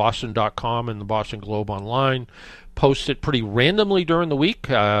columns there. Boston.com and the Boston Globe Online post it pretty randomly during the week.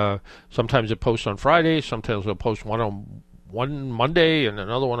 Sometimes it posts on Friday. Sometimes they'll post one on one Monday and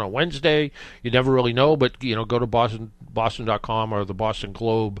another one on Wednesday. You never really know, but go to Boston.com or the Boston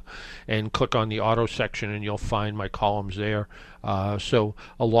Globe and click on the auto section and you'll find my columns there. So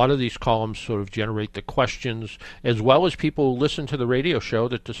a lot of these columns sort of generate the questions, as well as people who listen to the radio show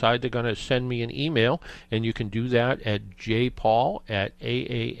that decide they're going to send me an email, and you can do that at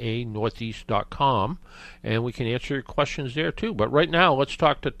jpaul@aaanortheast.com, and we can answer your questions there too. But right now, let's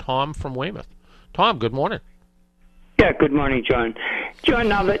talk to Tom from Weymouth. Tom, good morning. Yeah, good morning, John. John,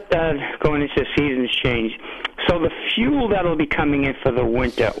 now that going into seasons change, so the fuel that'll be coming in for the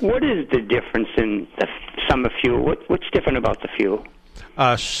winter, what is the difference in the summer fuel? What's different about the fuel?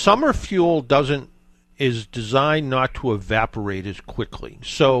 Summer fuel is designed not to evaporate as quickly.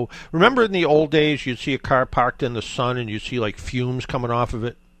 So remember in the old days, you'd see a car parked in the sun and you'd see like fumes coming off of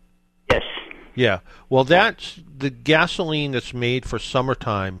it? Yes. Yeah. Well, that's the gasoline that's made for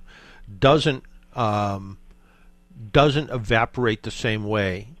summertime doesn't evaporate the same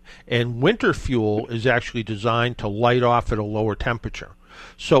way. And winter fuel is actually designed to light off at a lower temperature.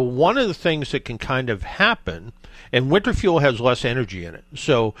 So one of the things that can kind of happen, and winter fuel has less energy in it.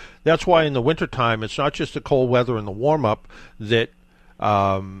 So that's why in the wintertime, it's not just the cold weather and the warm-up that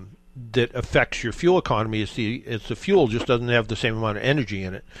affects your fuel economy. It's the fuel just doesn't have the same amount of energy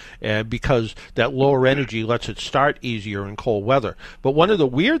in it, because that lower energy lets it start easier in cold weather. But one of the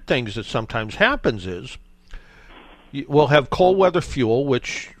weird things that sometimes happens is we'll have cold weather fuel,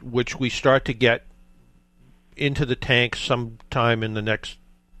 which we start to get into the tank sometime in the next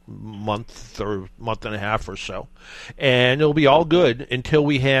month or month and a half or so. And it'll be all good until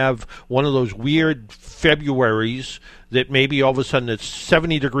we have one of those weird Februaries that maybe all of a sudden it's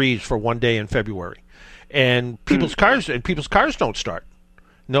 70 degrees for one day in February. And people's cars don't start.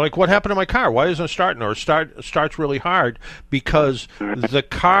 And they're like, what happened to my car? Why isn't it starting? Or starts really hard because the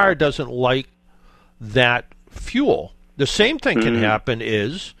car doesn't like that fuel. The same thing can happen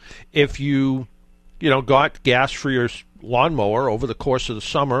is if you got gas for your lawnmower over the course of the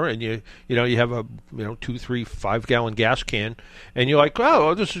summer, and you have a 2, 3, 5 gallon gas can, and you're like,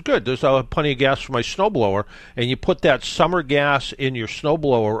 oh, this is good. There's plenty of gas for my snowblower, and you put that summer gas in your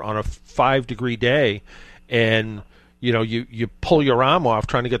snowblower on a 5-degree day, and you pull your arm off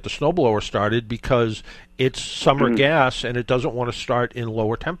trying to get the snowblower started because it's summer gas and it doesn't want to start in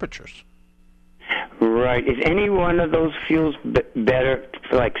lower temperatures. Right. Is any one of those fuels better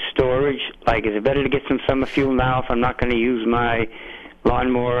for, like, storage? Like, is it better to get some summer fuel now if I'm not going to use my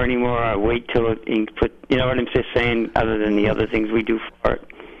lawnmower anymore, or wait till it put, you know what I'm just saying, other than the other things we do for it?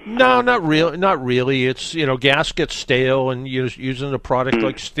 No, not really. It's, gas gets stale, and using a product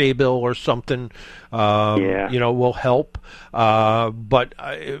like Stabil or something, will help. But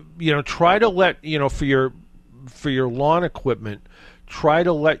try to let, for your lawn equipment, try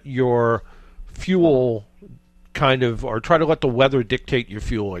to let your fuel try to let the weather dictate your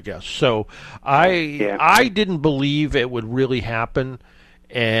fuel, I guess. So I didn't believe it would really happen,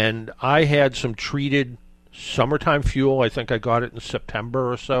 and I had some treated summertime fuel. I think I got it in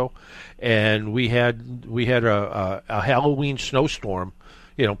September or so, and we had a Halloween snowstorm,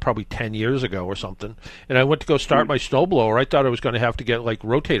 probably 10 years ago or something. And I went to go start my snowblower. I thought I was going to have to get like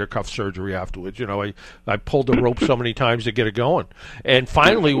rotator cuff surgery afterwards. I pulled the rope so many times to get it going. And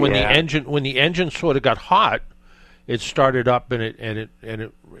finally, when the engine sort of got hot, it started up and it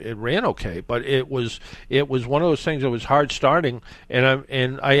ran okay. But it was one of those things that was hard starting,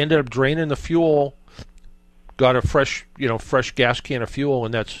 and I ended up draining the fuel. Got a fresh gas can of fuel,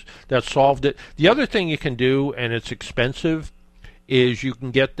 and that solved it. The other thing you can do, and it's expensive, is you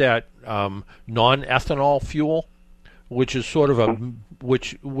can get that non-ethanol fuel, which is sort of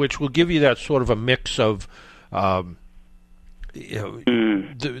which will give you that sort of a mix of the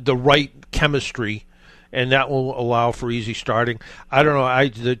right chemistry, and that will allow for easy starting. I don't know.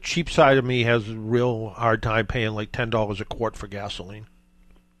 The cheap side of me has a real hard time paying like $10 a quart for gasoline.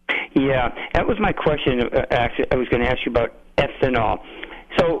 Yeah, that was my question. Actually, I was going to ask you about ethanol.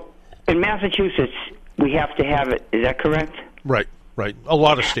 So in Massachusetts, we have to have it. Is that correct? Right. A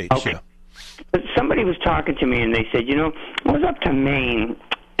lot of states, okay. Yeah. But somebody was talking to me, and they said, I was up to Maine,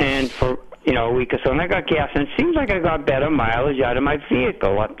 and for a week or so, and I got gas, and it seems like I got better mileage out of my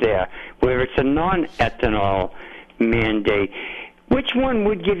vehicle up there, where it's a non-ethanol mandate. Which one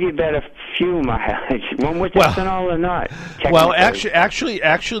would give you better fuel mileage? One with ethanol or not? Well, actually,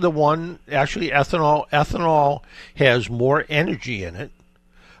 ethanol has more energy in it,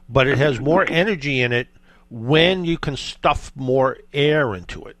 but it has more energy in it when you can stuff more air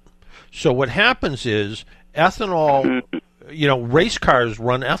into it. So what happens is ethanol, race cars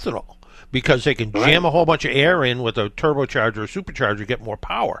run ethanol because they can jam a whole bunch of air in with a turbocharger or supercharger, get more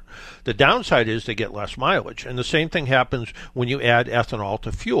power. The downside is they get less mileage. And the same thing happens when you add ethanol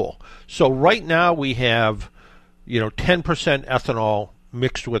to fuel. So right now we have, 10% ethanol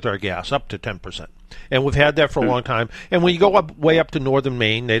mixed with our gas, up to 10%. And we've had that for a long time. And when you go way up to northern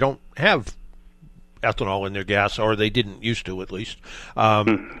Maine, they don't have ethanol in their gas, or they didn't used to, at least.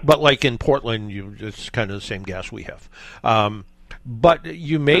 But like in Portland, it's kind of the same gas we have. But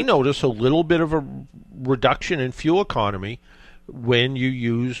you may notice a little bit of a reduction in fuel economy when you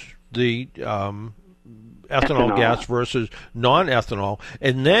use the ethanol gas versus non-ethanol.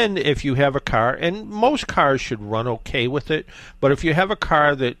 And then if you have a car, and most cars should run okay with it, but if you have a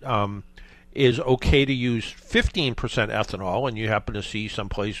car that is okay to use 15% ethanol, and you happen to see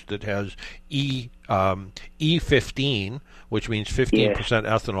someplace that has E15, which means 15%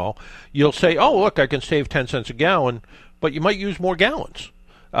 ethanol, you'll say, oh, look, I can save 10 cents a gallon, but you might use more gallons.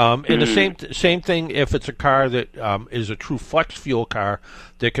 And the same thing if it's a car that is a true flex fuel car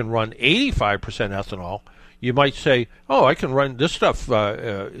that can run 85% ethanol. You might say, oh, I can run this stuff.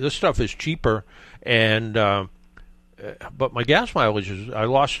 This stuff is cheaper, and but my gas mileage I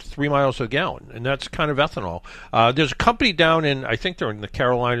lost 3 miles a gallon, and that's kind of ethanol. There's a company down in, I think they're in the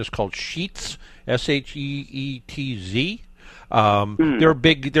Carolinas, called Sheetz, SHEETZ. They're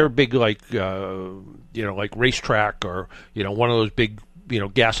big like like Racetrack, or one of those big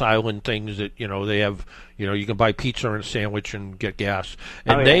gas island things that they have. You can buy pizza and a sandwich and get gas,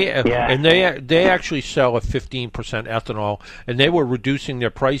 and they actually sell a 15% ethanol, and they were reducing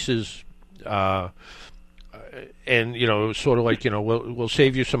their prices. And sort of like we'll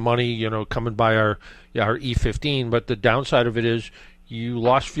save you some money, come and buy our E15. But the downside of it is you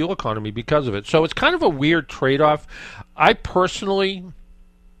lost fuel economy because of it. So it's kind of a weird trade-off. I personally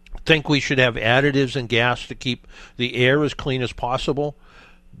think we should have additives in gas to keep the air as clean as possible.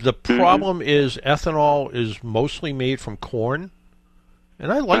 The problem is ethanol is mostly made from corn,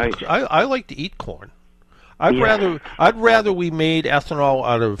 and I like to eat corn. I'd rather we made ethanol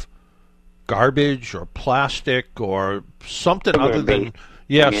out of garbage or plastic or something other than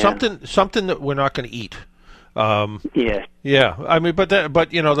something that we're not going to eat. I mean, but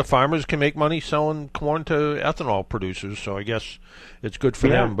the farmers can make money selling corn to ethanol producers, so I guess it's good for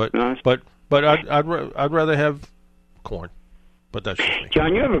them. But I'd rather have corn. But that's just me.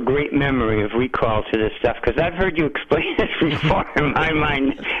 John, you have a great memory of recall to this stuff, because I've heard you explain this before. In my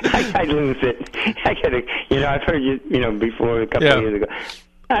mind, I lose it. I've heard you, before a couple of years ago.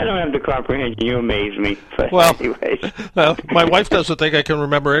 I don't have the comprehension. You amaze me. But anyways. Well, my wife doesn't think I can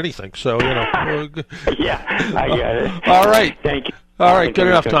remember anything, so, Yeah, I get it. All right. Thank you. All right, good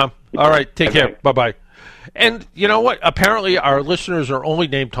enough, Tom. All right, take care. Bye-bye. And you know what? Apparently our listeners are only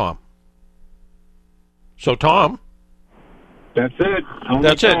named Tom. So, Tom. That's it.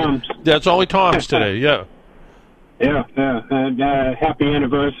 That's Toms. It. That's only Toms today, yeah. Yeah. And happy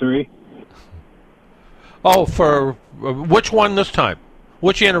anniversary. Oh, for which one this time?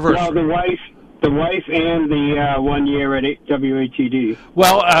 Which anniversary? Well, the wife and the 1 year at WATD.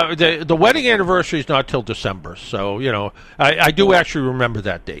 Well, the wedding anniversary is not till December, so I do actually remember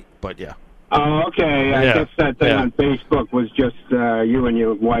that date. But yeah. Oh, okay. I guess that thing on Facebook was just you and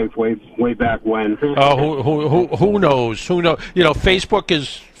your wife way back when. Oh, who knows? Who knows?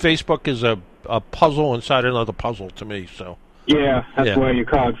 Facebook is a puzzle inside another puzzle to me. So. Yeah, that's why you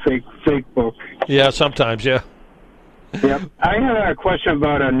call it fake book. Yeah, sometimes, yeah. Yep. I had a question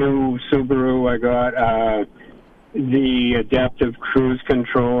about a new Subaru I got, the adaptive cruise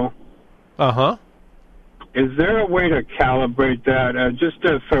control. Uh-huh. Is there a way to calibrate that?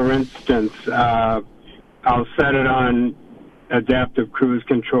 For instance, I'll set it on adaptive cruise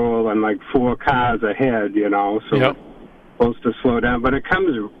control and like 4 cars ahead, so it's supposed to slow down. But it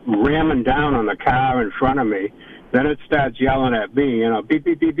comes ramming down on the car in front of me. Then it starts yelling at me, beep,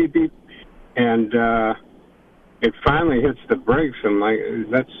 beep, beep, beep, beep. And it finally hits the brakes. I'm like,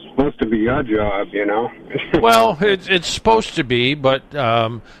 that's supposed to be your job, Well, it's supposed to be, but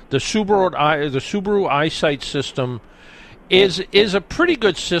the Subaru EyeSight system is a pretty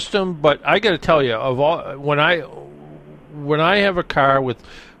good system. But I got to tell you, when I have a car with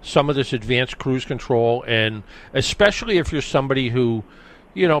some of this advanced cruise control, and especially if you're somebody who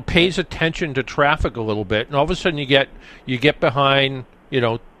pays attention to traffic a little bit, and all of a sudden you get behind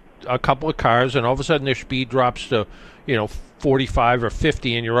a couple of cars, and all of a sudden their speed drops to 45 or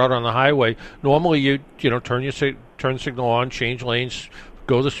 50, and you're out on the highway. Normally you turn signal on, change lanes,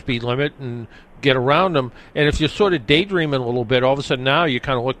 go the speed limit, and get around them. And if you're sort of daydreaming a little bit, all of a sudden now you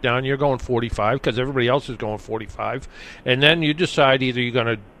kind of look down, you're going 45 because everybody else is going 45, and then you decide either you're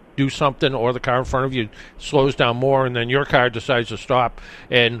going to do something or the car in front of you slows down more, and then your car decides to stop.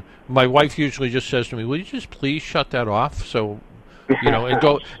 And my wife usually just says to me, will you just please shut that off? So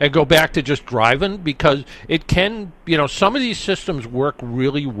and go back to just driving, because it can, some of these systems work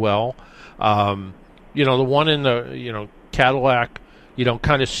really well. The one in the, Cadillac,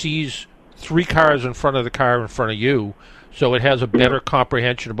 kind of sees 3 cars in front of the car in front of you, so it has a better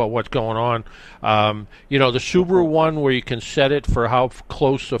comprehension about what's going on. The Subaru one where you can set it for how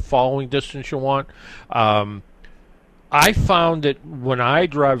close a following distance you want. I found that when I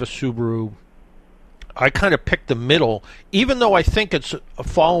drive a Subaru, I kind of pick the middle, even though I think it's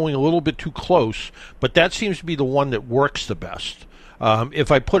following a little bit too close, but that seems to be the one that works the best.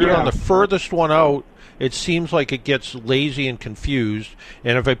 If I put it on the furthest one out, it seems like it gets lazy and confused,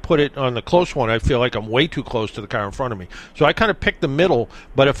 and if I put it on the close one, I feel like I'm way too close to the car in front of me. So I kind of pick the middle,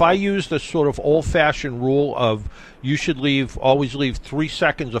 but if I use the sort of old-fashioned rule of you should always leave 3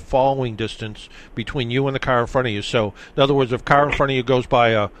 seconds of following distance between you and the car in front of you. So, in other words, if car in front of you goes by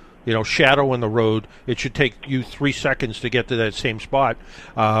a shadow in the road, it should take you 3 seconds to get to that same spot.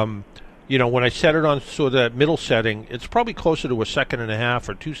 When I set it on sort of that middle setting, it's probably closer to 1.5 seconds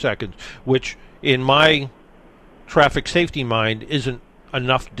or 2 seconds, which in my traffic safety mind isn't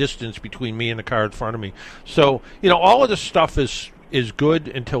enough distance between me and the car in front of me. So, all of this stuff is good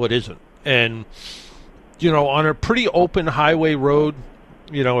until it isn't. And, on a pretty open highway road,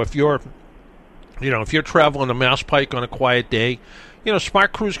 if you're traveling the Mass Pike on a quiet day,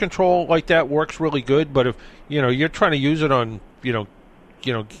 smart cruise control like that works really good. But if you're trying to use it on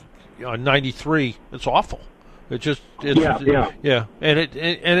on 93, it's awful. And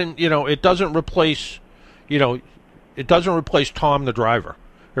it doesn't replace Tom the driver.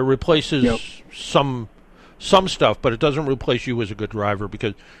 It replaces some stuff, but it doesn't replace you as a good driver,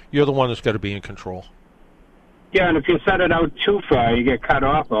 because you're the one that's got to be in control. Yeah, and if you set it out too far, you get cut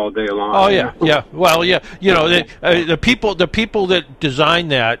off all day long. Oh yeah. Well, yeah. The people that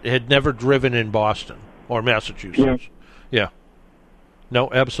designed that had never driven in Boston or Massachusetts. Yeah. No,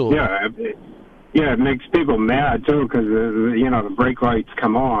 absolutely. Yeah, it makes people mad too, because the brake lights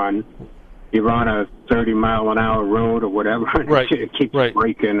come on. You're on a 30-mile-an-hour road or whatever, and it keeps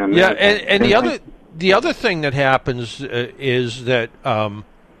braking. And the other thing that happens is that.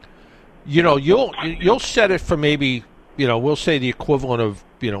 You'll set it for maybe, we'll say the equivalent of,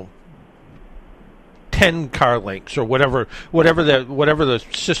 10 car lengths or whatever the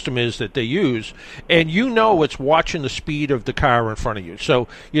system is that they use, and it's watching the speed of the car in front of you. So,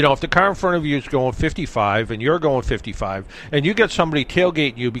 if the car in front of you is going 55 and you're going 55, and you get somebody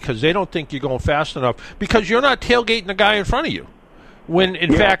tailgating you because they don't think you're going fast enough, because you're not tailgating the guy in front of you, when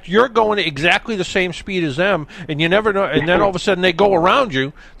in fact you're going at exactly the same speed as them, and you never know. And then all of a sudden they go around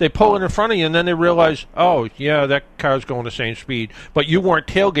you, they pull it in front of you, and then they realize, oh yeah, that car's going the same speed, but you weren't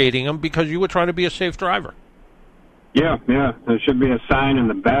tailgating them because you were trying to be a safe driver. Yeah, there should be a sign in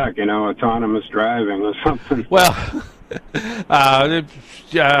the back, autonomous driving or something. Well,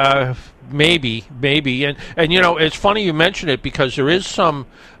 maybe, and it's funny you mention it because there is some.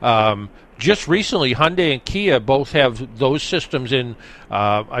 Just recently, Hyundai and Kia both have those systems in.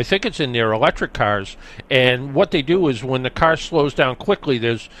 I think it's in their electric cars, and what they do is when the car slows down quickly,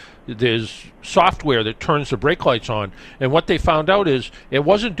 there's software that turns the brake lights on, and what they found out is it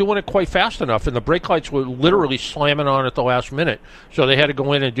wasn't doing it quite fast enough, and the brake lights were literally slamming on at the last minute. So they had to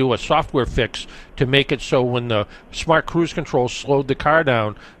go in and do a software fix to make it so when the smart cruise control slowed the car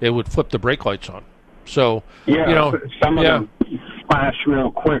down, it would flip the brake lights on. So some of them flash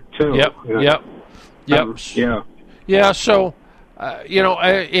real quick too. Yep. So.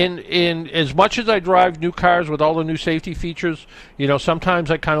 In as much as I drive new cars with all the new safety features, sometimes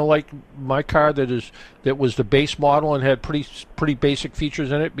I kind of like my car that was the base model and had pretty basic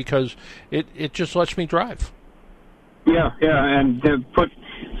features in it because it just lets me drive. Yeah, and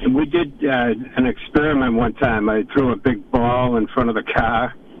we did an experiment one time. I threw a big ball in front of the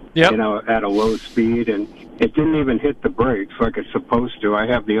car, at a low speed, and it didn't even hit the brakes like it's supposed to. I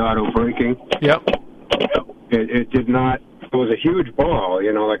have the auto braking. Yep. It did not. It was a huge ball,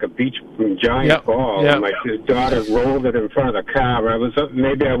 like a beach giant ball. Yep. And my daughter rolled it in front of the car.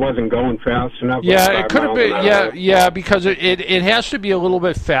 Maybe I wasn't going fast enough. Yeah, it could have been. Yeah, because it has to be a little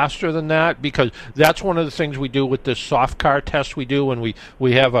bit faster than that because that's one of the things we do with this soft car test we do when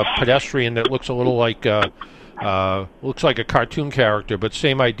we have a pedestrian that looks a little like looks like a cartoon character, but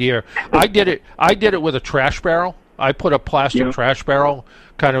same idea. I did it with a trash barrel. I put a plastic trash barrel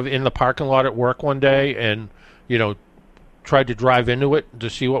kind of in the parking lot at work one day, and tried to drive into it to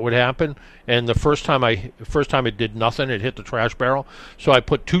see what would happen. And the first time it did nothing. It hit the trash barrel. So I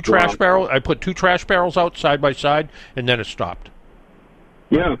put two trash barrels out side by side, and then it stopped.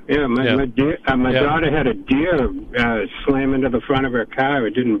 My daughter had a deer slam into the front of her car.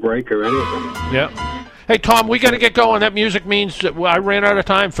 It didn't break or anything. Yeah. Hey, Tom, we got to get going. That music means that I ran out of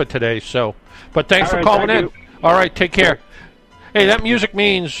time for today. So, but thanks for calling in. All right, take care. Hey, that music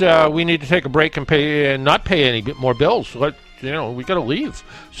means we need to take a break and not pay any more bills. We got to leave.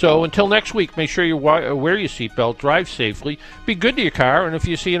 So until next week, make sure you wear your seatbelt, drive safely, be good to your car, and if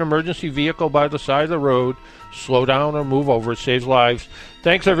you see an emergency vehicle by the side of the road, slow down or move over. It saves lives.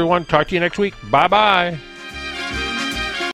 Thanks, everyone. Talk to you next week. Bye-bye.